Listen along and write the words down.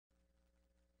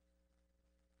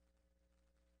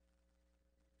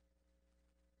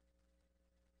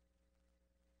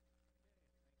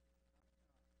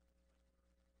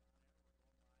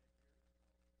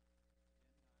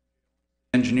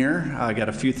Engineer. I got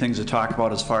a few things to talk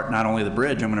about as far not only the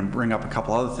bridge. I'm going to bring up a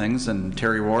couple other things, and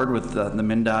Terry Ward with the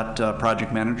MnDOT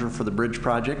project manager for the bridge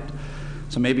project.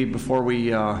 So maybe before we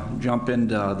jump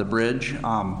into the bridge,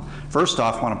 first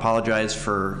off, I want to apologize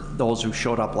for those who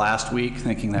showed up last week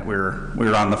thinking that we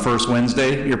were on the first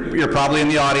Wednesday. You're probably in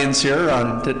the audience here.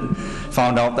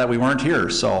 Found out that we weren't here,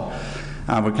 so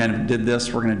we kind of did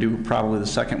this. We're going to do probably the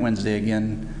second Wednesday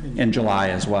again in July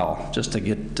as well, just to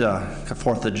get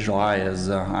 4th of July is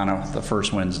on the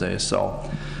first Wednesday,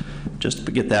 so just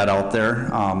to get that out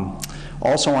there.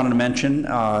 Also wanted to mention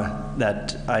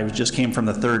that I just came from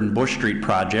the 3rd and Bush Street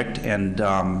project, and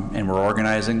we're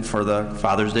organizing for the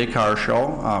Father's Day car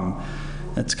show.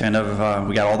 It's kind of,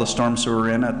 we got all the storm sewer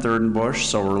in at 3rd and Bush,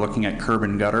 so we're looking at curb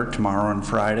and gutter tomorrow and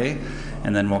Friday,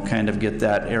 and then we'll kind of get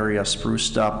that area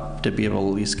spruced up to be able to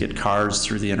at least get cars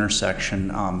through the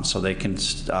intersection so they can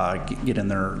get in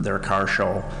their car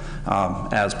show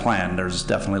as planned. There's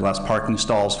definitely less parking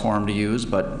stalls for them to use,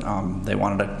 but they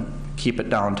wanted to keep it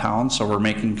downtown, so we're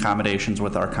making accommodations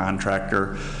with our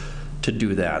contractor to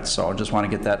do that. So I just want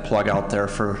to get that plug out there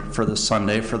for this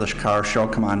Sunday for the car show.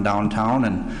 Come on downtown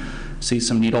and see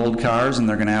some neat old cars, and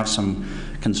they're going to have some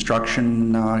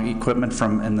construction equipment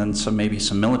and then maybe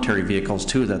some military vehicles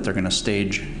too that they're going to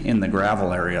stage in the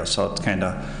gravel area. So it's kind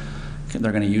of,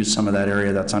 they're going to use some of that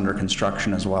area that's under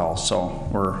construction as well. So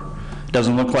it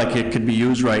doesn't look like it could be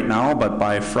used right now, but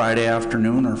by Friday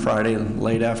afternoon or Friday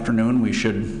late afternoon, we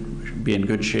should be in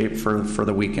good shape for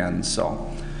the weekend. So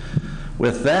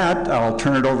with that, I'll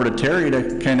turn it over to Terry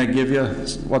to kind of give you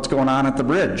what's going on at the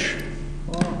bridge.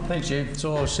 Thanks, Jay.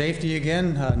 So safety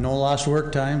again, no lost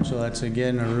work time. So that's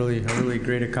again a really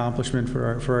great accomplishment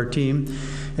for our team.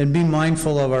 And be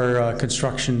mindful of our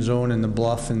construction zone in the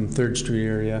Bluff and 3rd Street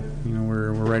area. You know,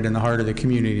 we're right in the heart of the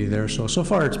community there. So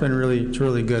far it's been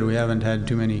really good. We haven't had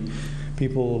too many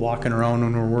people walking around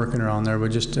when we're working around there,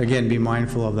 but just again be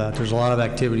mindful of that. There's a lot of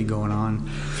activity going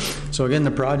on. So again,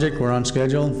 the project, we're on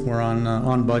schedule, we're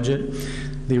on budget.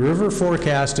 The river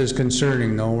forecast is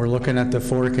concerning, though. We're looking at the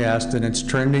forecast, and it's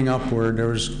trending upward. There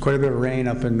was quite a bit of rain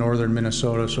up in northern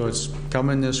Minnesota, so it's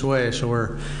coming this way. So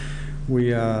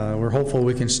we're hopeful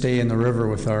we can stay in the river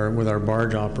with our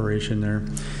barge operation there.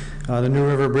 The New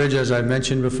River Bridge, as I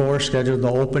mentioned before, scheduled to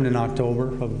open in October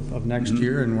of next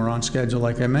year, and we're on schedule,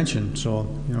 like I mentioned.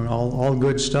 So you know, all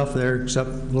good stuff there, except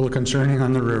a little concerning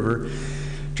on the river.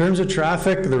 In terms of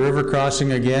traffic, the river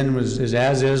crossing again is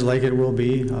as is, like it will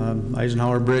be.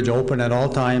 Eisenhower Bridge open at all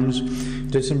times.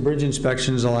 Did some bridge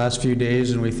inspections the last few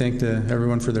days, and we thank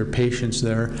everyone for their patience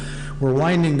there. We're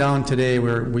winding down today.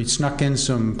 We snuck in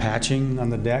some patching on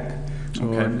the deck. So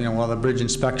okay. You know, while the bridge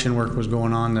inspection work was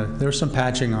going on, there was some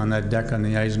patching on that deck on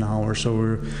the Eisenhower.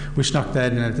 So we snuck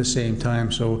that in at the same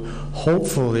time. So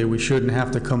hopefully we shouldn't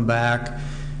have to come back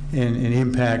and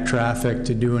impact traffic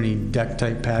to do any deck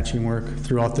type patching work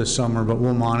throughout this summer, but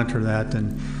we'll monitor that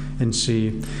and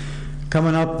see.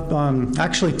 Coming up,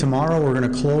 actually tomorrow we're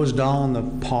going to close down the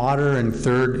Potter and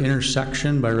 3rd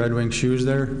intersection by Red Wing Shoes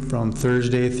there from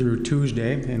Thursday through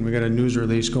Tuesday, and we got a news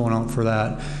release going out for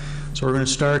that. So we're going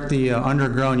to start the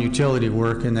underground utility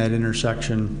work in that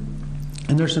intersection.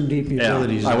 And there's some deep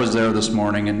utilities. Yeah, I was there this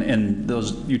morning, and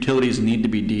those utilities need to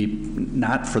be deep,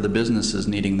 not for the businesses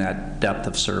needing that depth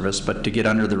of service, but to get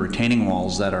under the retaining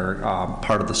walls that are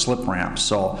part of the slip ramps.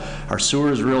 So our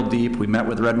sewer is real deep. We met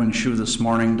with Red Wing Shoe this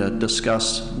morning to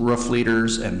discuss roof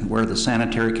leaders and where the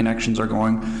sanitary connections are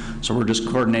going. So we're just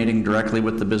coordinating directly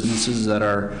with the businesses that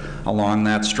are along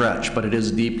that stretch. But it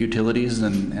is deep utilities,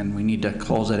 and we need to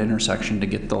close that intersection to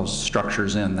get those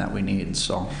structures in that we need.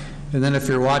 So. And then if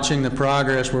you're watching the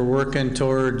progress, we're working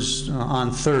towards, on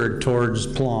 3rd, towards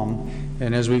Plum.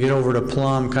 And as we get over to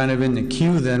Plum, kind of in the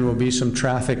queue then will be some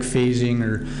traffic phasing,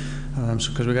 or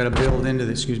because we got to build into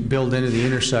the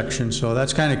intersection. So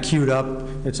that's kind of queued up.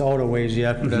 It's out a ways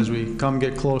yet, but as we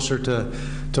get closer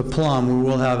to Plum, we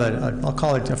will have I'll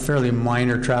call it a fairly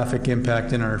minor traffic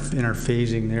impact in our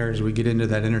phasing there as we get into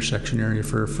that intersection area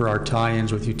for our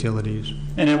tie-ins with utilities.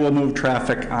 And it will move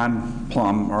traffic on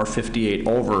Plum or 58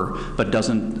 over, but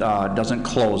doesn't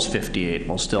close 58.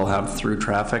 We'll still have through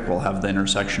traffic. We'll have the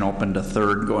intersection open to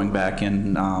 3rd going back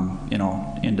in,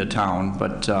 into town,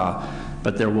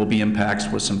 but there will be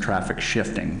impacts with some traffic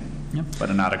shifting. Yep.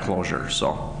 But not a closure.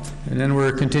 So. And then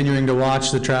we're continuing to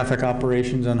watch the traffic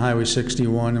operations on Highway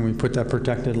 61, and we put that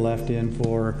protected left in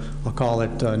for, I'll call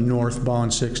it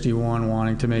northbound 61,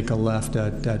 wanting to make a left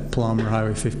at Plum or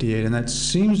Highway 58, and that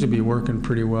seems to be working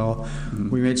pretty well. Mm-hmm.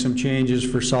 We made some changes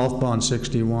for southbound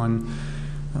 61.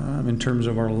 in terms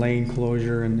of our lane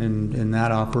closure and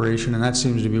that operation, and that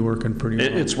seems to be working pretty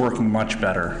well. It's working much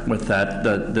better with that,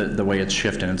 the way it's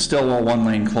shifting. It's still a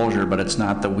one-lane closure, but it's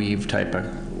not the weave type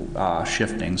of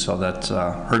shifting, so that's,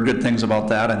 heard good things about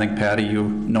that. I think, Patty, you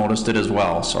noticed it as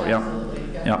well, so, yeah. Absolutely.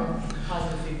 Got Yep. good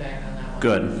positive feedback on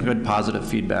that one. Good positive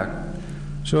feedback.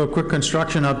 So a quick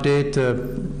construction update.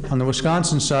 On the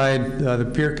Wisconsin side, the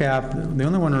pier cap, the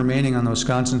only one remaining on the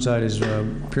Wisconsin side is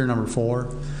pier number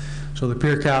 4. So the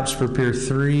pier caps for pier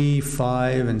 3,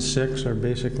 5, and 6 are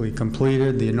basically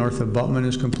completed. The north abutment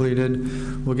is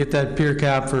completed. We'll get that pier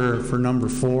cap for number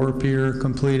 4 pier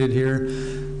completed here.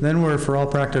 Then we're, for all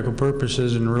practical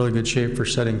purposes, in really good shape for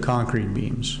setting concrete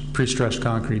beams, pre-stressed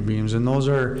concrete beams. And those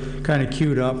are kind of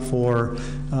queued up for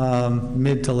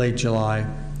mid to late July.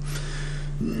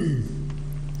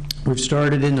 We've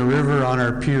started in the river on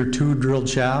our Pier 2 drilled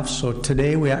shafts. So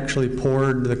today we actually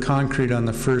poured the concrete on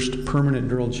the first permanent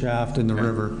drilled shaft in the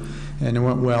river. And it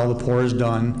went well. The pour is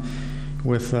done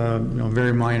with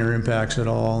very minor impacts at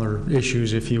all, or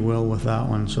issues, if you will, with that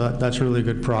one. So that's really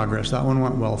good progress. That one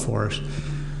went well for us.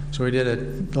 So we did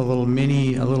a little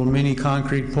mini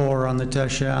concrete pour on the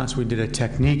test shafts. We did a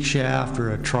technique shaft,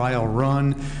 or a trial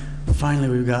run. Finally,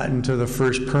 we've gotten to the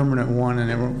first permanent one,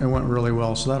 and it went really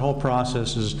well. So that whole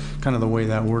process is kind of the way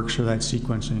that works for that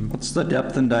sequencing. What's the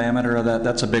depth and diameter of that?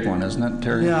 That's a big one, isn't it,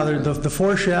 Terry? Yeah, the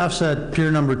 4 shafts at pier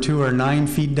number 2 are 9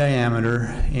 feet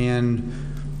diameter, and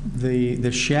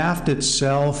the shaft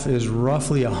itself is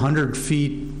roughly 100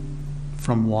 feet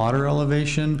from water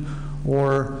elevation,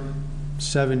 or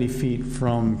 70 feet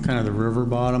from kind of the river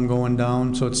bottom going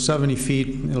down. So it's 70 feet,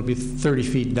 it'll be 30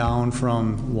 feet down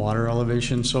from water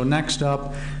elevation. So next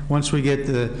up, once we get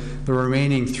the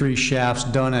remaining 3 shafts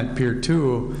done at Pier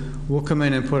 2, we'll come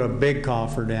in and put a big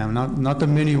coffer dam, not the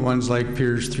mini ones like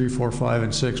Piers 3, 4, 5,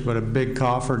 and 6, but a big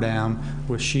coffer dam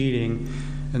with sheeting,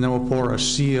 and then we'll pour a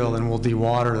seal and we'll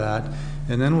dewater that.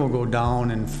 And then we'll go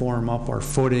down and form up our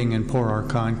footing and pour our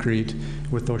concrete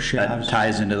with those shafts. That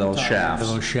ties into those shafts.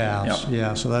 Into those shafts, Yep.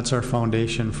 yeah. So that's our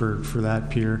foundation for that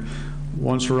pier.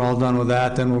 Once we're all done with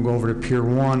that, then we'll go over to Pier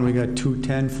 1. We got 2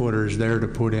 10-footers there to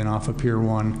put in off of Pier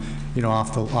 1,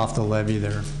 off the levee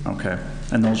there. Okay.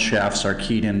 And those shafts are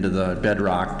keyed into the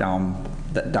bedrock down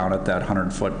at that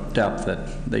 100-foot depth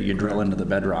that you drill into the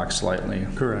bedrock slightly.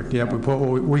 Correct. Yep. We put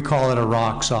we call it a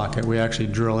rock socket. We actually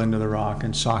drill into the rock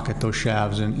and socket those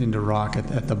shafts into rock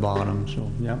at the bottom. So,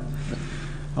 yep.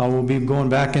 We'll be going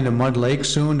back into Mud Lake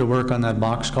soon to work on that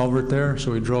box culvert there.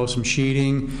 So we drove some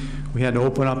sheeting. We had to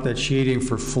open up that sheeting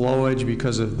for flowage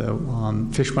because of the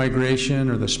fish migration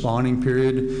or the spawning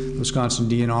period. Wisconsin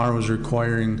DNR was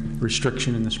requiring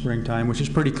restriction in the springtime, which is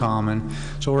pretty common.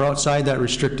 So we're outside that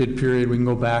restricted period. We can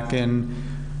go back in,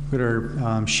 put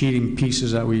our sheeting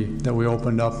pieces that we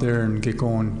opened up there, and get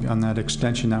going on that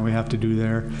extension that we have to do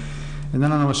there. And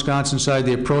then on the Wisconsin side,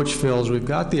 the approach fills, we've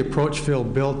got the approach fill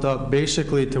built up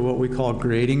basically to what we call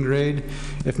grading grade.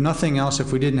 If nothing else,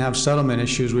 if we didn't have settlement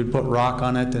issues, we'd put rock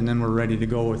on it and then we're ready to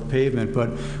go with pavement. But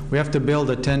we have to build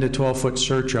a 10 to 12-foot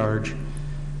surcharge,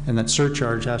 and that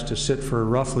surcharge has to sit for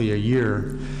roughly a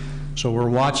year. So we're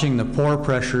watching the pore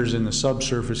pressures and the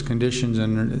subsurface conditions,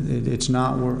 and it's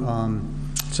not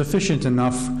sufficient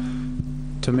enough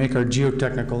to make our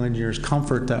geotechnical engineers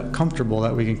comfortable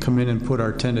that we can come in and put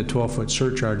our 10 to 12-foot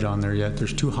surcharge on there yet.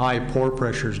 There's too high pore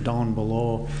pressures down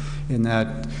below in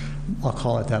that, I'll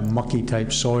call it that mucky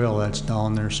type soil that's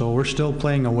down there. So we're still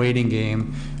playing a waiting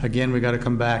game. Again, we got to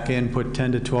come back in, put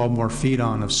 10 to 12 more feet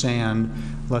on of sand,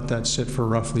 let that sit for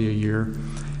roughly a year.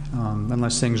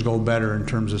 Unless things go better in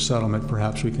terms of settlement,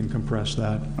 perhaps we can compress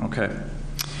that. Okay.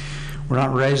 We're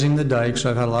not raising the dike, so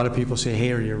I've had a lot of people say,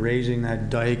 hey, are you raising that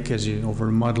dike over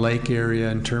Mud Lake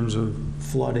area in terms of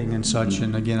flooding and such?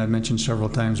 And again, I've mentioned several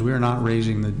times, we are not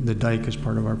raising the dike as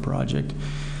part of our project.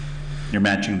 You're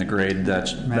matching the grade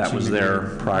that was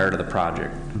there prior to the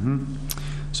project. Mm-hmm.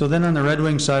 So then on the Red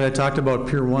Wing side, I talked about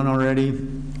Pier 1 already.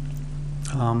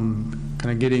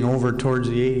 Kind of getting over towards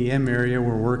the ADM area,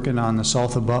 we're working on the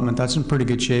south abutment. That's in pretty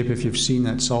good shape. If you've seen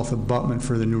that south abutment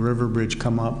for the new river bridge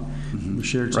come up, we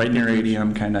shared some right near pictures.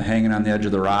 ADM, kind of hanging on the edge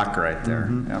of the rock right there.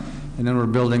 Mm-hmm. Yep. And then we're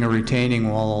building a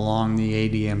retaining wall along the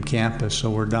ADM campus.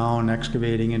 So we're down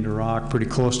excavating into rock pretty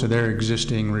close to their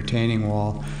existing retaining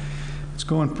wall. It's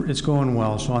going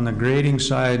well. So on the grading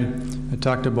side, I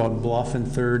talked about Bluff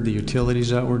and Third, the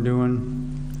utilities that we're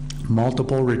doing,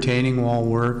 multiple retaining wall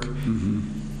work.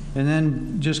 Mm-hmm. And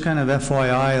then just kind of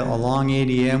FYI, along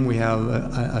ADM, we have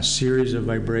a series of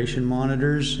vibration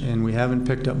monitors, and we haven't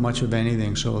picked up much of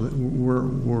anything. So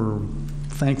we're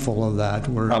thankful of that.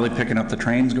 Probably picking up the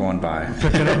trains going by.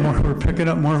 We're picking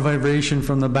up more vibration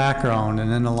from the background,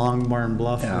 and then along Barn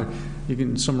Bluff, Yeah.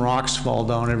 some rocks fall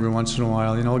down every once in a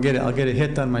while. I'll get a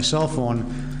hit on my cell phone.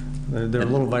 There's a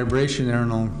little vibration there,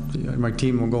 and my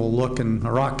team will go look, and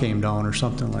a rock came down or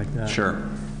something like that. Sure.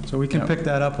 So we can Yep. pick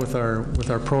that up with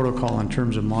our protocol in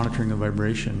terms of monitoring the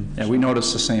vibration. Yeah, we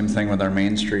noticed the same thing with our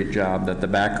Main Street job, that the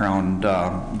background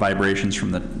vibrations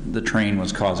from the train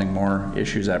was causing more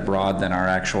issues at Broad than our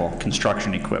actual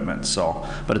construction equipment. So,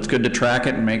 but it's good to track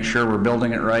it and make sure we're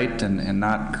building it right and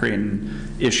not creating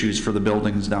issues for the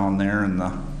buildings down there and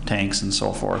the tanks and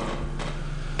so forth.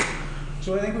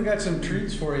 So I think we got some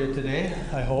treats for you today,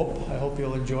 I hope. I hope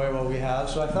you'll enjoy what we have.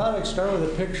 So I thought I'd start with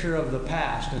a picture of the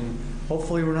past, and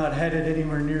hopefully we're not headed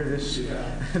anywhere near this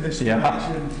this Yeah.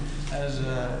 direction as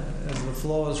the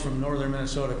flows from northern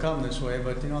Minnesota come this way.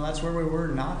 But that's where we were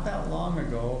not that long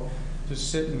ago,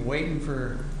 just sitting waiting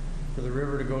for the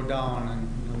river to go down. And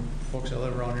folks that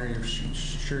live around here, you've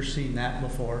sure seen that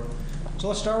before. So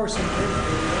let's start with some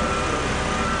pictures.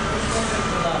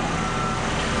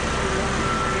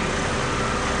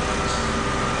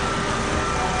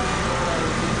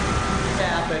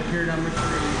 At pier number 3.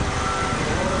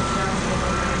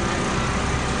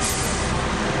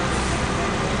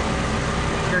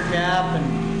 Pier cap, and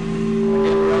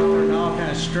again, we're out there now kind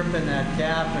of stripping that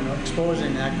cap and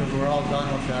exposing that because we're all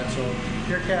done with that. So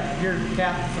pier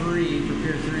cap 3 for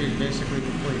pier 3 is basically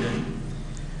completed.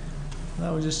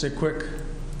 That was just a quick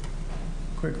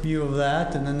view of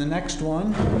that. And then the next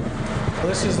one, well,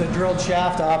 this is the drilled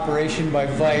shaft operation by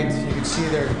Veit. You can see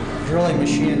their drilling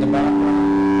machine in the background.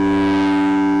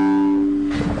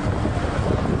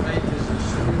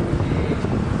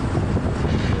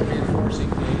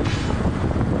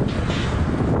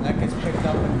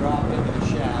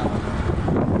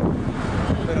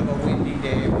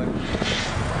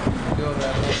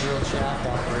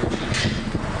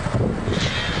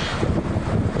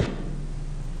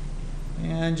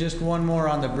 And just one more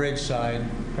on the bridge side,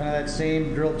 kind of that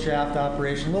same drilled shaft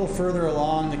operation. A little further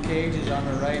along, the cage is on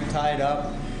the right, tied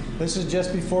up. This is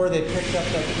just before they picked up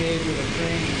that cage with a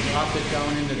crane and dropped it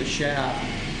down into the shaft.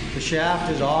 The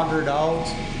shaft is augered out,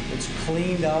 it's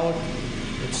cleaned out,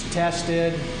 it's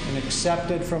tested and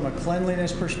accepted from a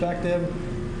cleanliness perspective,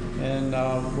 and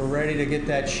we're ready to get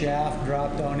that shaft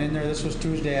dropped down in there. This was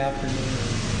Tuesday afternoon.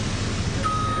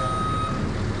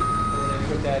 They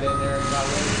put that in there and got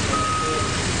ready for it.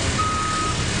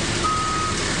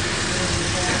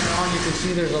 You can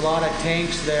see there's a lot of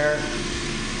tanks there.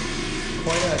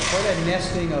 Quite a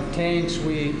nesting of tanks.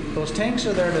 Those tanks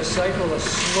are there to cycle a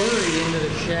slurry into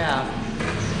the shaft.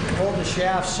 To hold the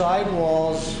shaft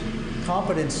sidewalls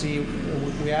competency,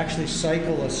 we actually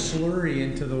cycle a slurry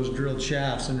into those drilled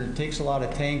shafts, and it takes a lot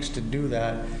of tanks to do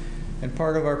that. And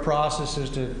part of our process is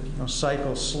to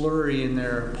cycle slurry in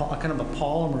there, kind of a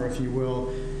polymer, if you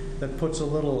will, that puts a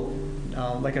little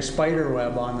like a spider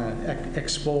web on the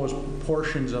exposed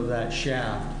portions of that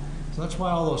shaft. So that's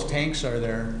why all those tanks are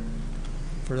there,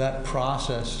 for that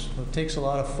process. So it takes a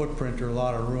lot of footprint or a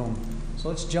lot of room. So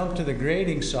let's jump to the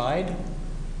grading side.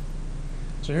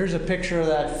 So here's a picture of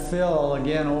that fill,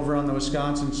 again, over on the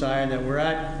Wisconsin side, that we're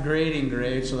at grading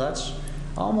grade. So that's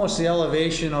almost the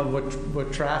elevation of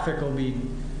what traffic will be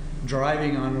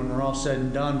driving on when we're all said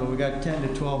and done, but we got 10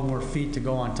 to 12 more feet to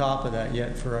go on top of that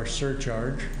yet for our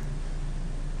surcharge.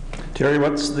 Terry,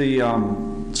 what's the,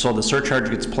 so the surcharge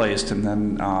gets placed, and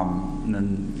then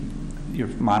you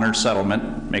monitor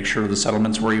settlement, make sure the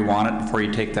settlement's where you want it before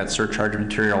you take that surcharge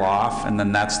material off, and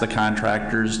then that's the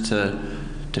contractors to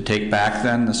take back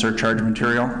then the surcharge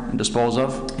material and dispose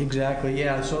of? Exactly,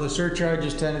 yeah. So the surcharge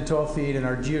is 10 to 12 feet, and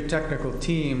our geotechnical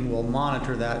team will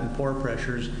monitor that and pore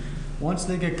pressures. Once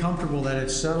they get comfortable that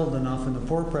it's settled enough and the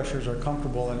pore pressures are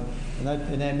comfortable, and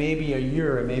that may be a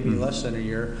year, it may be less than a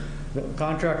year, the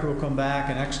contractor will come back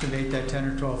and excavate that 10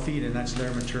 or 12 feet, and that's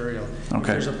their material. Okay. If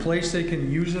there's a place they can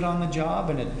use it on the job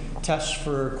and it tests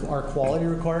for our quality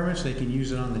requirements, they can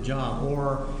use it on the job,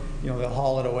 or they'll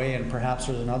haul it away and perhaps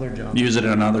there's another job. Use it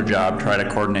in another job, try to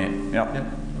coordinate. Yep. Yep.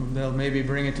 They'll maybe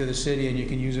bring it to the city and you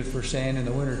can use it for sand in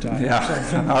the wintertime.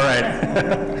 Yeah, all right.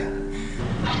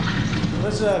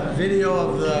 This is a video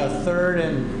of the Third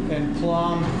and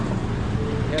Plum.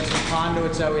 We had some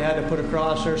conduits that we had to put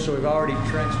across there, so we've already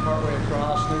trenched partway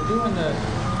across. They're doing the,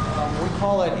 we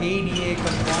call it ADA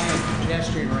compliant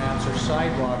pedestrian ramps or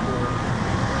sidewalk work.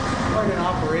 It's quite an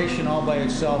operation all by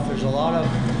itself. There's a lot of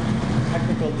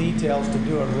technical details to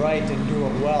do it right and do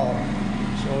it well.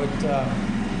 So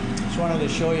just wanted to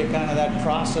show you kind of that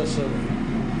process of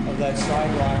that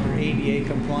sidewalk or ADA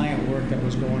compliant work that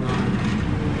was going on.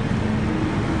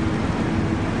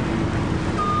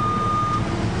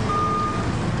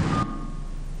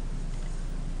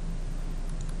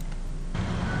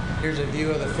 Here's a view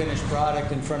of the finished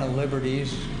product in front of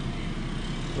Liberty's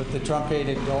with the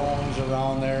truncated domes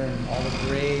around there and all the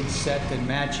grades set and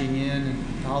matching in.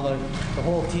 And all the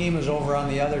whole team is over on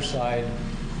the other side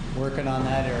working on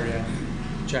that area,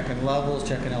 checking levels,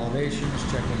 checking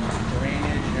elevations, checking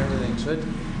drainage and everything. So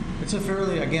it's a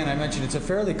fairly, again, I mentioned it's a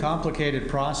fairly complicated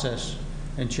process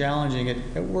and challenging.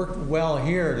 It worked well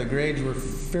here. The grades were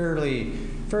fairly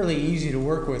easy to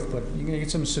work with, but you can get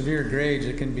some severe grades,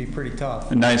 it can be pretty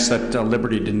tough. And nice that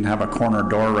Liberty didn't have a corner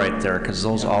door right there, because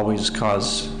those always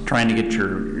cause trying to get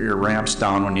your ramps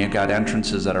down when you got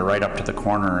entrances that are right up to the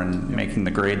corner and making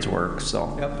the grades work.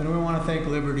 So. Yep, and we want to thank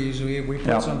Liberty's. We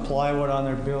put some plywood on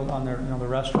their the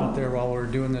restaurant there while we were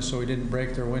doing this, so we didn't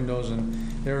break their windows, and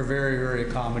they were very, very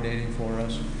accommodating for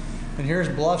us. And here's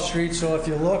Bluff Street. So if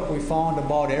you look, we found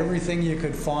about everything you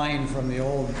could find from the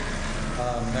old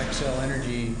Xcel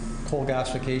Energy coal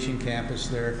gasification campus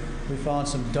there. We found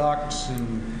some ducts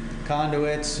and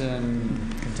conduits and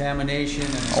contamination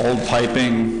and old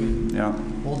piping,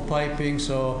 old piping.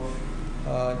 So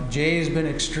Jay's been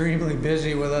extremely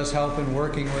busy with us,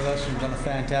 working with us, and done a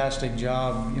fantastic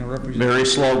job. Representing. Very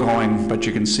slow going, but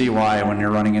you can see why when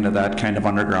you're running into that kind of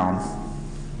underground.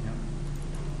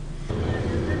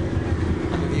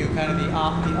 The view kind of the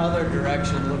other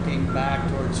direction, looking back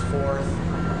towards 4th.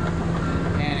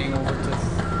 Panning over to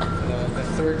the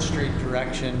 3rd Street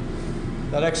direction.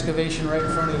 That excavation right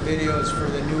in front of the video is for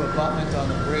the new abutment on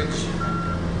the bridge.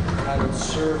 That would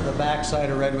serve the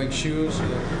backside of Red Wing Shoes. So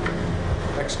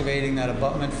they're excavating that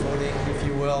abutment footing, if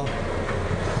you will.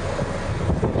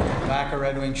 Back of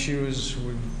Red Wing Shoes,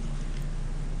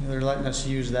 they're letting us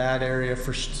use that area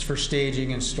for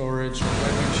staging and storage.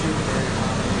 Red Wing Shoes are very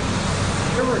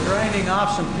accommodating. Here we're grinding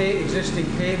off some existing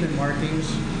pavement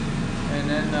markings, and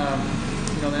then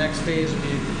the next phase will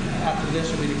be, after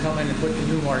this, will be to come in and put the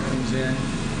new markings in.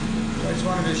 So I just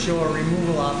wanted to show a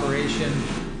removal operation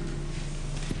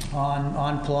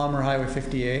on Plum or Highway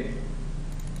 58.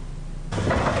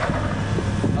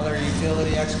 Another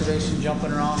utility excavation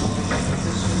jumping around.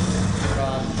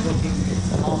 Looking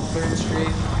on 3rd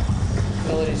Street.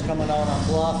 Utilities coming out on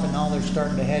Bluff, and now they're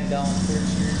starting to head down 3rd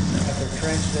Street. They got their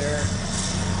trench there.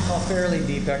 A fairly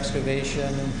deep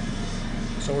excavation.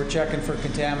 So we're checking for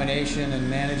contamination and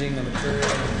managing the material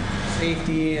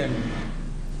safety and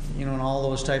and all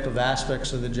those type of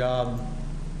aspects of the job.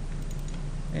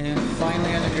 And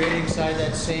finally on the grading side,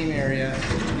 that same area,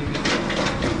 you get a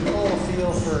little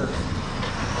feel for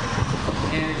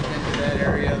management of that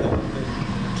area, the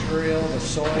material, the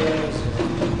soils,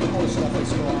 all the stuff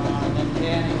that's going on, and then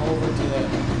panning over to the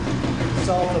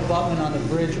south abutment on the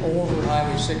bridge over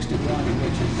Highway 61,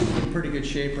 which is in pretty good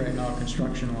shape right now,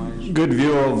 construction-wise. Good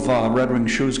view of Red Wing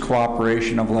Shoes'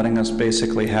 cooperation of letting us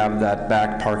basically have that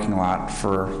back parking lot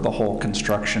for the whole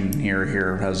construction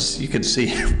here. As you can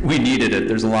see, we needed it.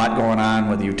 There's a lot going on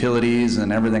with utilities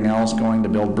and everything else going to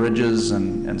build bridges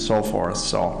and so forth.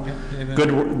 So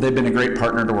they've been a great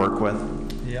partner to work with.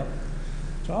 Yep.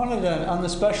 So I wanted to, on the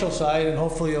special side, and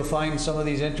hopefully you'll find some of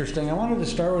these interesting, I wanted to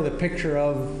start with a picture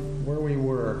of where we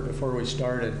were before we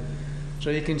started. So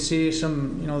you can see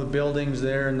some, the buildings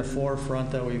there in the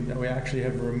forefront that we actually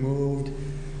have removed.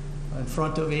 In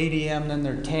front of ADM, then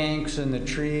their tanks and the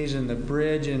trees and the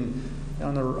bridge, and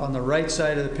on the right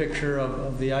side of the picture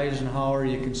of the Eisenhower,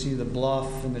 you can see the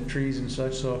bluff and the trees and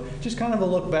such. So just kind of a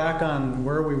look back on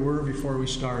where we were before we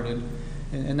started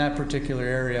in that particular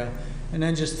area. And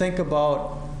then just think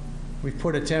about, we've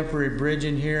put a temporary bridge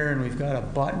in here, and we've got a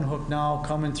button hook now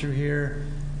coming through here.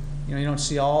 You don't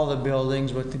see all the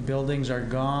buildings, but the buildings are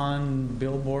gone,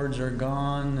 billboards are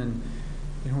gone,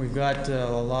 and we've got a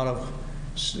lot of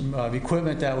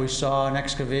equipment that we saw, an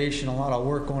excavation, a lot of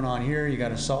work going on here. You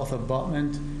got a south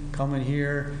abutment coming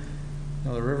here,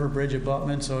 the River Bridge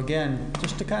abutment. So again,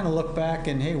 just to kind of look back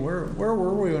and, hey, where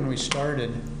were we when we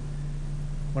started?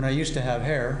 When I used to have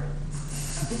hair.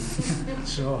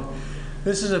 So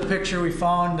this is a picture we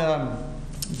found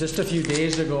just a few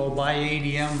days ago by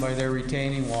ADM, by their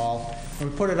retaining wall. And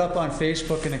we put it up on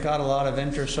Facebook, and it got a lot of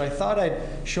interest. So I thought I'd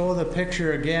show the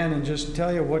picture again and just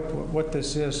tell you what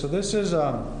this is. So this is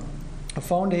a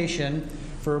foundation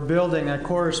for a building that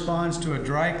corresponds to a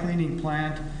dry cleaning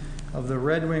plant of the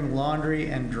Red Wing Laundry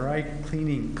and Dry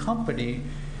Cleaning Company,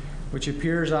 which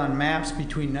appears on maps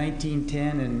between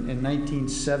 1910 and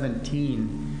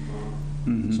 1917.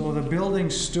 Mm-hmm. So the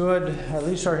building stood, at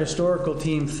least our historical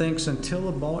team thinks, until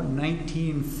about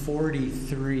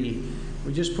 1943.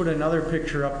 We just put another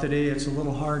picture up today. It's a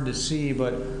little hard to see,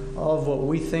 but of what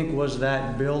we think was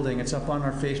that building. It's up on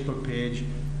our Facebook page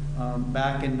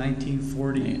back in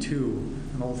 1942,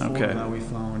 an old photo that we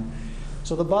found. So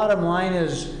So the bottom line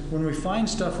is, when we find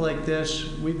stuff like this,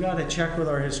 we've got to check with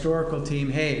our historical team,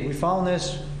 hey, we found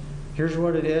this, here's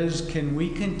what it is, can we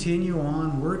continue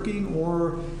on working,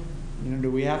 or do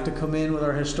we have to come in with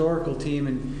our historical team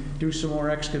and do some more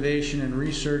excavation and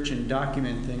research and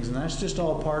document things? And that's just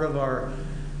all part of our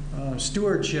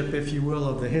stewardship, if you will,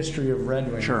 of the history of Red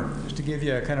Wing. Sure. Just to give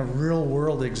you a kind of real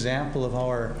world example of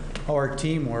how our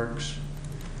team works.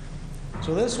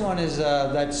 So this one is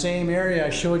that same area I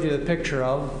showed you the picture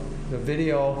of, the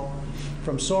video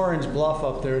from Soren's Bluff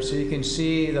up there. So you can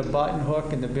see the button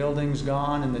hook and the buildings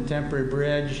gone and the temporary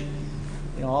bridge.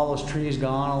 All those trees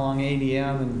gone along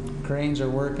ADM, and cranes are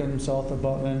working south of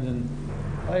Butland. And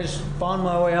I just found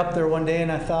my way up there one day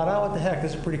and I thought, oh, what the heck,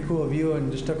 this is a pretty cool view,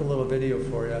 and just took a little video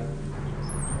for you.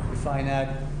 If you find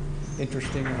that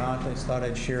interesting or not, I just thought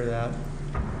I'd share that.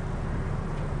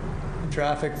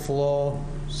 Traffic flow.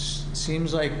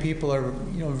 Seems like people are,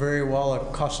 very well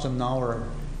accustomed now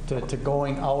to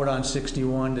going out on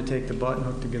 61 to take the button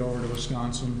hook to get over to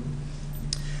Wisconsin.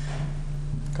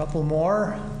 A couple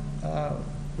more.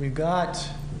 We've got,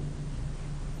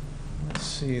 let's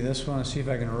see, this one, see if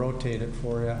I can rotate it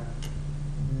for you.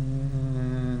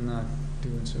 Not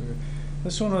doing so good.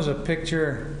 This one was a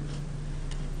picture.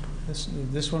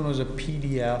 This one was a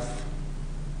PDF.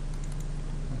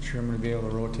 Not sure I'm going to be able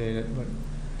to rotate it, but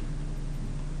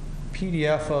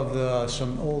PDF of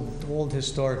some old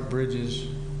historic bridges.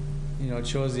 It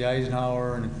shows the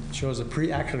Eisenhower, and it shows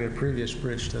actually a previous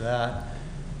bridge to that.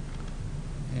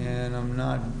 And I'm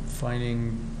not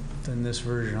finding in this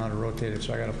version how to rotate it,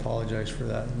 so I got to apologize for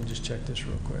that. Let me just check this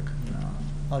real quick.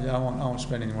 No, I won't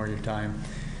spend any more of your time.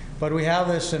 But we have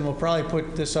this, and we'll probably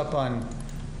put this up on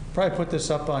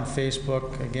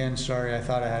Facebook. Again, sorry, I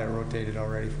thought I had it rotated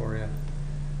already for you.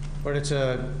 But it's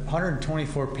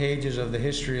 124 pages of the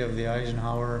history of the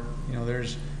Eisenhower.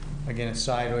 There's, again, it's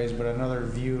sideways, but another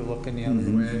view looking the other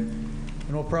way. And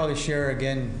we'll probably share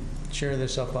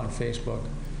this up on Facebook.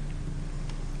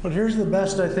 But here's the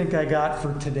best I think I got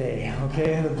for today,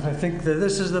 okay? I think that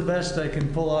this is the best I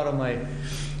can pull out of my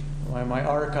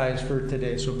archives for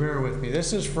today, so bear with me.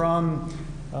 This is from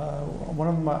one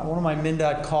of my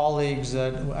MnDOT colleagues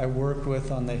that I worked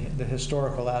with on the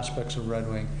historical aspects of Red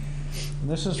Wing. And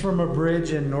this is from a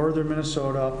bridge in northern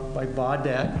Minnesota by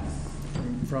Baudette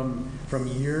from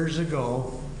years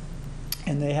ago.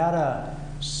 And they had a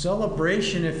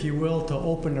celebration, if you will, to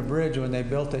open the bridge when they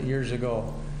built it years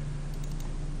ago.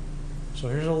 So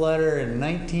here's a letter in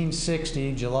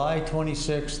 1960, July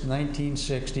 26,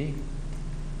 1960.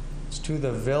 It's to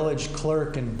the village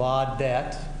clerk in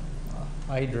Baudette,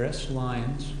 Idris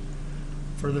Lyons.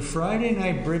 For the Friday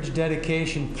night bridge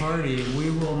dedication party, we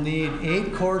will need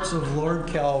 8 quarts of Lord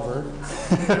Calvert,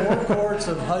 4 quarts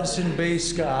of Hudson Bay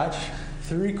Scotch,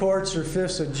 3 quarts or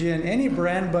 5ths of gin, any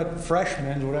brand but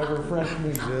Freshman's, whatever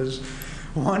Freshman's is,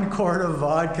 1 quart of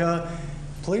vodka.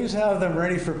 Please have them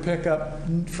ready for pickup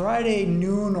Friday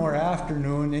noon or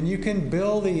afternoon, and you can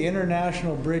bill the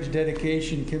International Bridge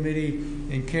Dedication Committee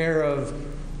in care of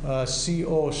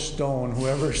C.O. Stone,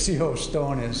 whoever C.O.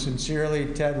 Stone is. Sincerely,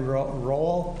 Ted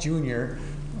Rowell Jr.,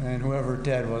 and whoever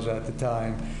Ted was at the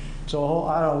time. So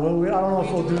I don't know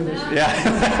if we'll do this. Yeah.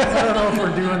 I don't know if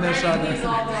we're doing this on the.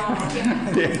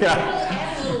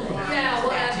 Yeah.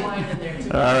 We'll add wine in there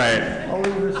too. All right. I'll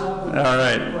leave this up with All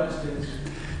right. questions.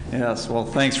 Yes, well,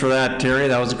 thanks for that, Terry.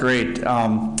 That was great.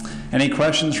 Any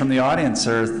questions from the audience?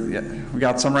 We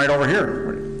got some right over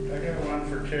here. I got one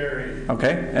for Terry.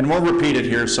 Okay, and we'll repeat it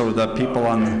here so the people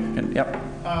on the, yep.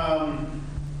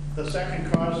 The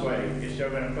second causeway, you still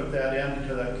going to put that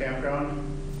into the campground?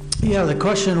 Yeah, the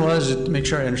question was, to make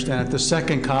sure I understand it, the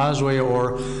second causeway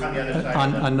or On the other side on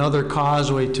of it? another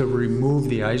causeway to remove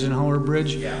the Eisenhower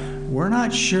Bridge? Yeah. We're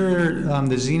not sure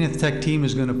the Zenith Tech team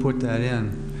is going to put that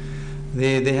in.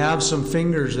 They have some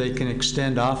fingers they can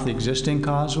extend off the existing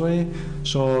causeway.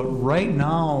 So right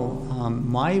now,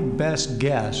 my best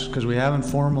guess, because we haven't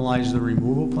formalized the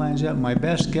removal plans yet, my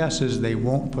best guess is they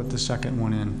won't put the second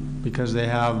one in because they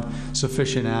have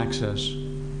sufficient access.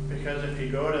 Because if you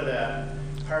go to that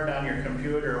part on your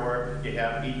computer where you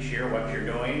have each year what you're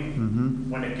doing,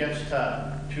 when it gets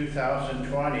to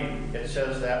 2020, it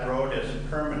says that road is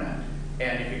permanent.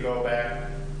 And if you go back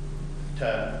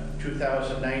to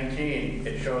 2019,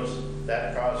 it shows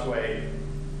that causeway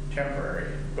temporary,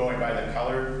 going by the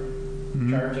color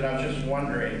charts. And I was just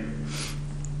wondering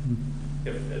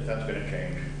if that's going to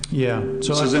change. Yeah.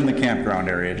 So This is in the campground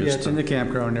area. Yeah, it's in the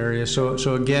campground area. So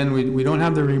again, we don't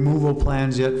have the removal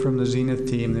plans yet from the Zenith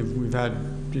team. We've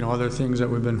had other things that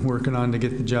we've been working on to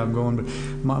get the job going.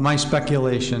 But my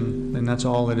speculation, and that's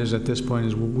all it is at this point,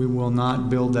 is we will not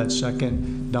build that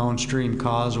second downstream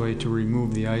causeway to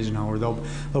remove the Eisenhower.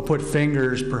 They'll put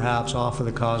fingers perhaps off of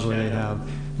the causeway they have.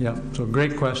 Yep. So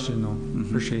great question though.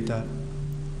 Appreciate that.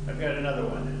 I've got another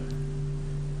one.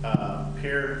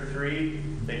 Pier 3,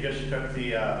 they just took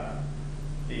the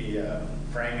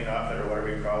framing off it, or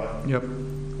whatever you call it. Yep.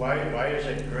 Why is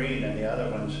it green and the other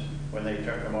ones, when they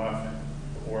took them off,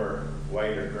 were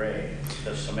white or gray,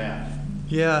 the cement?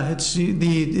 Yeah,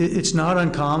 it's not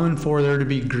uncommon for there to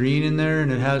be green in there,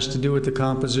 and it has to do with the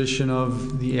composition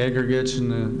of the aggregates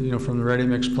and the from the ready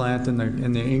mix plant and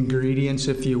the ingredients,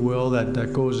 if you will,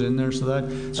 that goes in there. So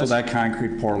that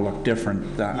concrete pour looked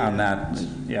different on that.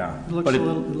 Yeah, it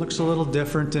looks a little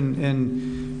different,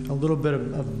 and a little bit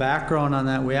of background on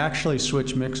that. We actually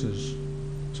switch mixes.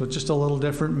 So just a little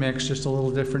different mix, just a little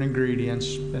different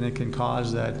ingredients, and it can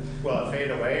cause that. Will it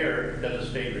fade away, or does it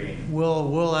stay green?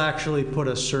 We'll actually put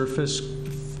a surface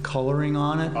coloring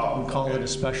on it. Oh, we call it a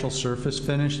special surface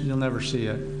finish. You'll never see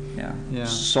it. Yeah. Yeah.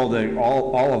 So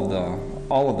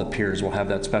all of the piers will have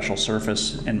that special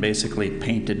surface and basically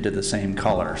painted to the same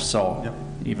color. So Yep.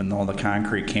 even though the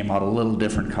concrete came out a little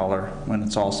different color, when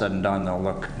it's all said and done, they'll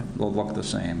look the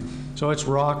same. So it's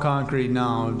raw concrete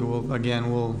now.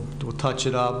 We'll touch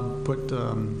it up, put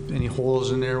any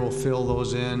holes in there, we'll fill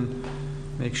those in,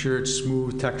 make sure it's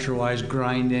smooth texture-wise,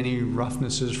 grind any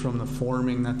roughnesses from the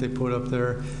forming that they put up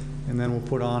there, and then we'll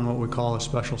put on what we call a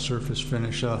special surface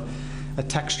finish, a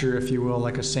texture, if you will,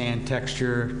 like a sand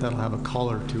texture that'll have a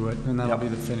color to it, and that'll Yep. be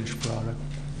the finished product.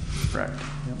 Correct.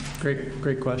 Yep.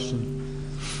 Great question.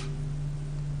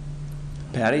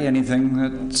 Patty, anything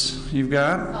that you've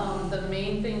got? The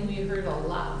main thing we heard a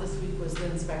lot this week was the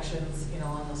inspections, and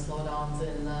the slowdowns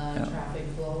in the traffic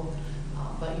flow.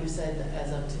 But you said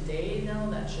as of today now,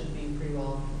 that should be pretty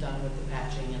well done with the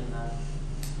patching and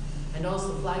I noticed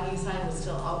the flagging sign was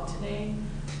still out today,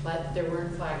 but there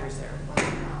weren't flaggers there when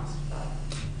we crossed.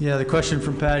 Yeah, the question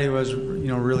from Patty was,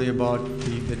 really about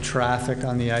the traffic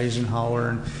on the Eisenhower.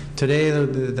 And today,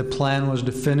 the plan was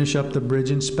to finish up the bridge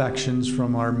inspections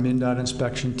from our MnDOT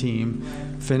inspection team,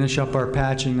 finish up our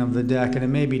patching of the deck, and it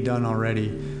may be done already.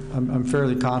 I'm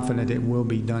fairly confident it will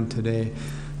be done today.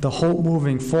 The hope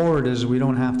moving forward is we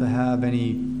don't have to have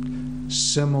any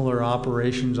similar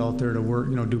operations out there to work,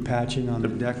 do patching on the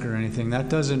deck or anything. That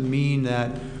doesn't mean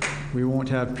that we won't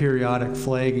have periodic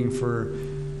flagging for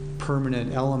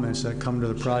permanent elements that come to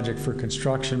the project for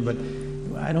construction, but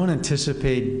I don't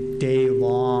anticipate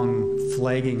day-long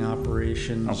flagging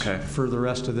operations for the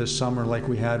rest of this summer like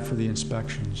we had for the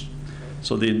inspections.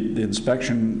 So the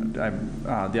inspection,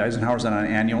 the Eisenhower's on an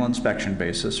annual inspection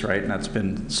basis, right?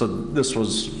 And this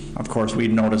was, of course, we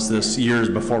noticed this years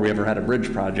before we ever had a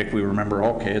bridge project. We remember,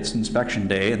 okay, it's inspection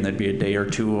day, and there'd be a day or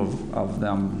two of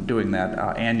them doing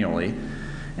that annually.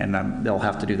 And they'll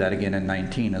have to do that again in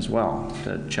 19 as well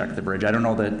to check the bridge. I don't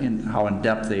know how in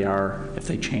depth they are, if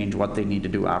they change what they need to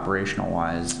do operational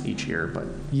wise each year, but.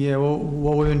 Yeah, well,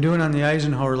 what we've been doing on the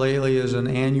Eisenhower lately is an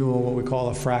annual, what we call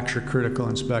a fracture critical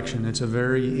inspection. It's a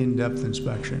very in-depth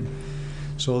inspection.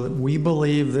 So we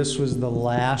believe this was the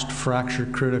last fracture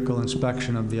critical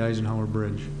inspection of the Eisenhower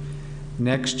Bridge.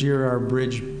 Next year, our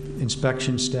bridge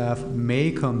inspection staff may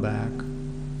come back.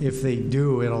 If they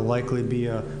do, it'll likely be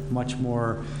a much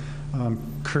more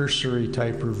cursory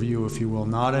type review, if you will,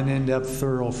 not an in-depth,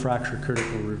 thorough fracture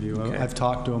critical review. Okay. I've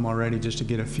talked to them already just to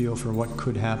get a feel for what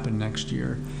could happen next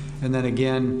year. And then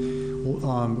again,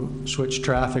 we'll, switch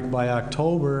traffic by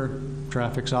October,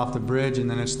 traffic's off the bridge, and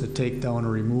then it's the takedown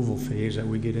or removal phase that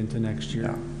we get into next year.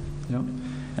 Yeah. Yep.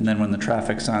 And then when the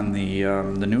traffic's on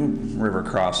the new river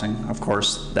crossing, of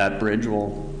course, that bridge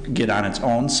will get on its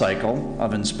own cycle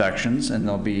of inspections, and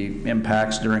there'll be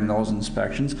impacts during those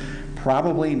inspections.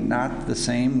 Probably not the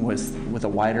same with a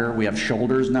wider, we have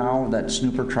shoulders now that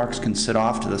snooper trucks can sit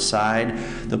off to the side.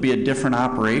 There'll be a different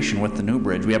operation with the new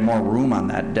bridge. We have more room on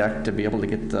that deck to be able to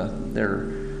get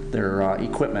their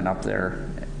equipment up there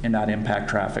and not impact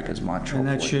traffic as much. And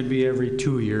that hopefully. should be every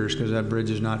 2 years, because that bridge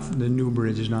is not, the new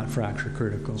bridge is not fracture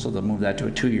critical. So they'll move that to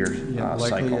a 2-year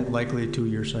cycle. Likely a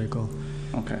 2-year cycle.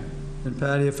 Okay. And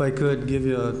Patty, if I could give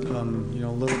you a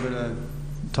little bit of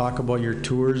talk about your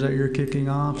tours that you're kicking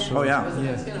off. Oh, yeah. I was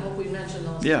going to hope we mentioned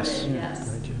those Yes. today.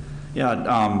 Yes.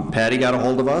 Yeah, Patty got a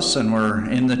hold of us, and we're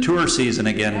in the tour season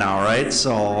again now, right?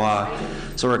 So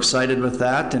we're excited with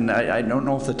that, and I don't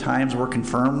know if the times were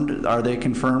confirmed. Are they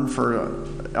confirmed for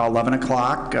 11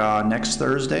 o'clock next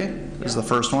Thursday is the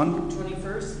first one?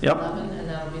 21st, Yep. 11, and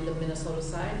that'll be the Minnesota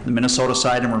side. side? The Minnesota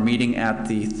side, and we're meeting at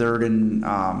the Third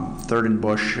and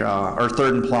Bush, or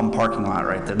Third and Plum parking lot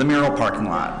right there, the mural parking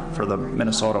lot for the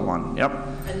Minnesota one. Yep.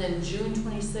 And then June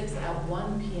 26th at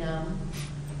 1 p.m.,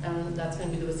 and that's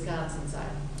going to be the Wisconsin side.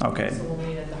 Okay. So we'll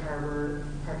meet at the Harbor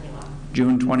parking lot.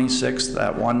 June 26th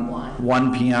at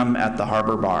 1 p.m. at the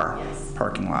Harbor Bar Yes.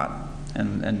 parking lot,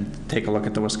 and take a look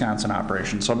at the Wisconsin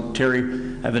operation. So Terry,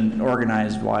 I've been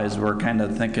organized wise, we're kind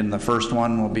of thinking the first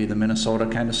one will be the Minnesota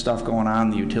kind of stuff going on,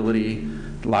 the utility,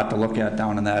 a lot to look at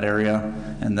down in that area,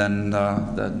 and then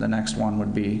the next one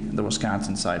would be the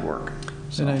Wisconsin side work.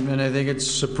 So. And I think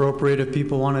it's appropriate if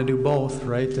people want to do both,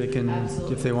 right? They can,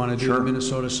 Absolutely. if they want to do Sure. the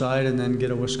Minnesota side and then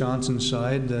get a Wisconsin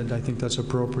side, that I think that's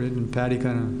appropriate. And Patty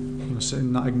kind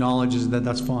of acknowledges that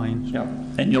that's fine. Yep.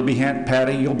 And you'll be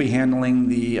Patty, you'll be handling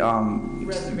the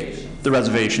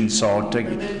reservations. So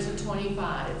Limited to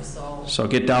 25, so. So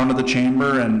get down to the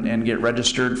chamber and get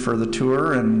registered for the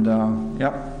tour, and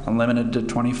yep, unlimited to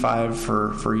 25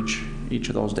 for each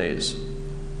of those days.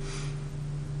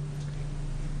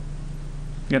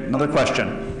 Get another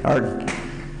question.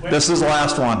 This is the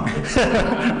last one.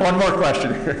 One more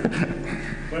question.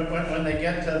 When they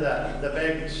get to the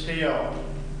big steel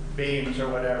beams or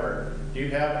whatever, do you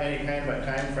have any kind of a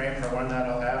time frame for when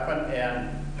that'll happen?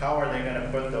 And how are they going to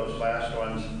put those last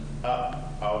ones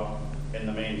up out in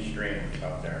the mainstream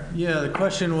out there? Yeah, the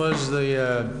question was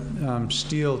the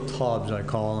steel tubs, I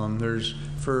call them. There's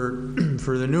for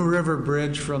the New River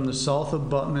Bridge from the south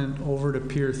abutment over to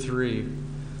Pier 3.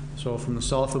 So from the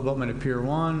south abutment to Pier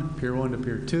 1, Pier 1 to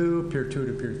Pier 2, Pier 2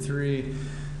 to Pier 3.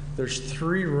 There's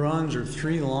 3 runs or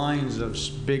 3 lines of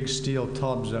big steel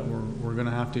tubs that we're going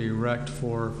to have to erect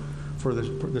for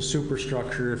the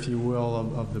superstructure, if you will,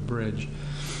 of the bridge.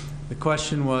 The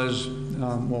question was,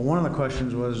 well, one of the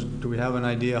questions was, do we have an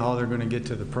idea how they're going to get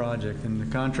to the project? And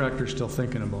the contractor's still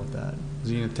thinking about that,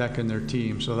 Xenotech and their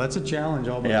team. So that's a challenge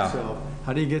all by itself.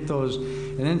 How do you get those?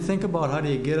 And then think about how do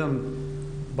you get them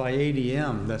by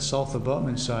ADM, that south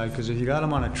abutment side, because if you got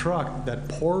them on a truck, that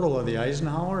portal of the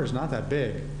Eisenhower is not that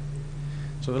big.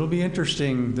 So it'll be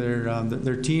interesting.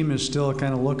 Their team is still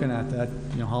kind of looking at that,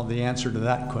 how the answer to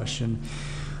that question.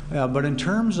 But in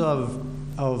terms of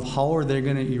how are they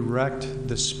going to erect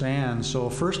the span, so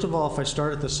first of all, if I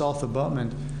start at the south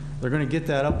abutment, they're going to get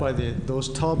that up by those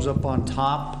tubs up on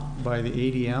top by the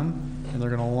ADM, and they're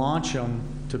going to launch them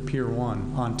to Pier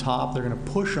 1. On top, they're going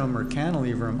to push them or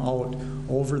cantilever them out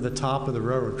over the top of the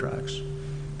railroad tracks,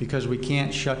 because we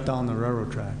can't shut down the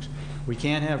railroad tracks. We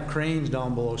can't have cranes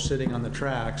down below sitting on the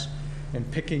tracks and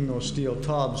picking those steel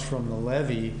tubs from the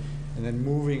levee and then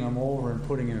moving them over and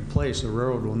putting them in place. The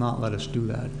railroad will not let us do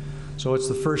that. So it's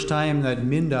the first time that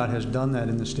MnDOT has done that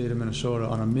in the state of Minnesota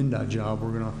on a MnDOT job.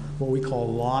 We're going to, what we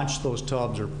call, launch those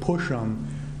tubs or push them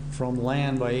from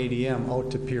land by ADM out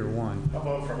to Pier 1. How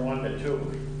about from 1 to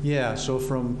 2? Yeah, so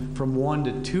from 1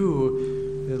 to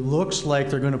 2, it looks like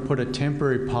they're going to put a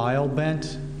temporary pile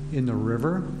bent in the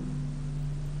river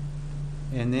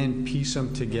and then piece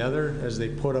them together as they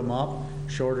put them up,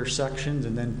 shorter sections,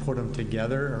 and then put them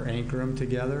together or anchor them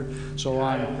together. So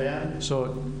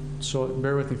so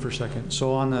bear with me for a second.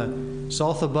 So on the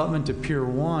south abutment to Pier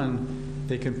 1,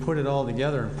 they can put it all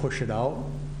together and push it out.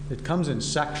 It comes in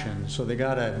sections, so they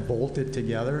got to bolt it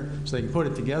together so they can put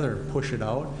it together and push it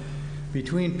out.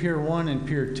 Between Pier 1 and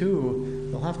Pier 2,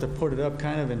 they'll have to put it up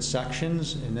kind of in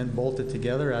sections and then bolt it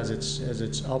together as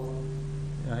it's up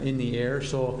in the air.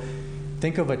 So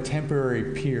think of a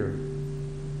temporary pier.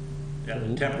 Yeah,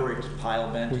 the temporary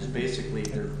pile bent is basically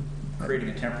they're creating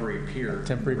a temporary pier,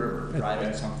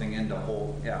 driving something into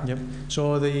whole. Yeah. Yep.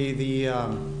 So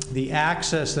the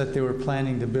access that they were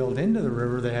planning to build into the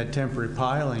river, they had temporary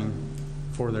piling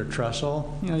for their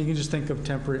trestle. You can just think of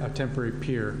a temporary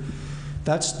pier.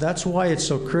 That's why it's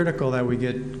so critical that we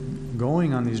get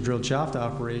going on these drilled shaft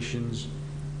operations,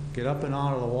 get up and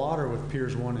out of the water with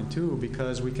Piers 1 and 2,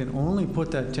 because we can only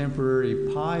put that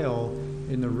temporary pile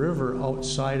in the river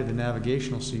outside of the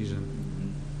navigational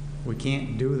season. We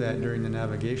can't do that during the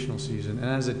navigational season. And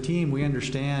as a team, we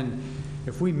understand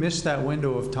if we miss that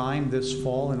window of time this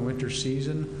fall and winter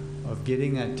season of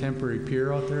getting that temporary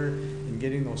pier out there and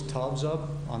getting those tubs up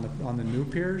on the new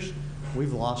piers,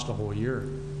 we've lost a whole year.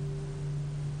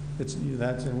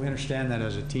 And we understand that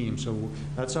as a team. So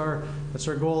that's our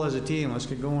goal as a team. Let's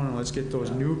get going and let's get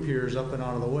those new piers up and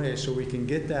out of the way so we can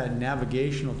get that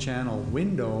navigational channel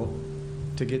window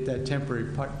to get that temporary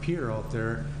pier out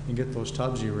there and get those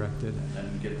tubs erected. And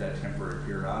then get that temporary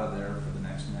pier out of there for the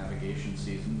next navigation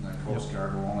season. The Coast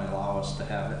Guard will only allow us to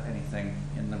have anything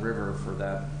in the river for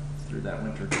that through that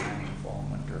winter time, fall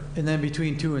and winter. And then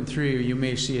between 2 and 3, you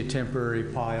may see a temporary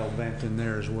pile vent in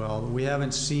there as well. We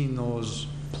haven't seen those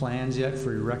plans yet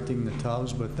for erecting the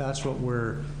tubs, but that's what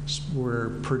we're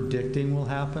predicting will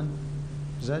happen.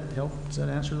 Does that help? Does that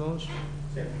answer those?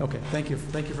 Yeah. Okay, thank you.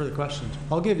 Thank you for the questions.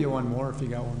 I'll give you one more if you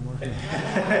got one more.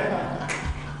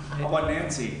 How about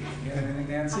Nancy? You got anything,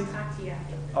 Nancy? I'll talk to you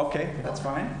after. Okay, that's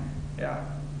fine. Yeah.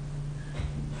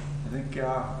 I think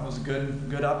that was a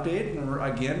good update. And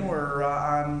again, we're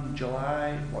on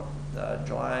July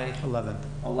 11th.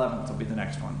 11th will be the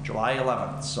next one. July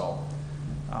 11th. So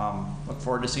look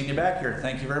forward to seeing you back here.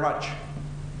 Thank you very much.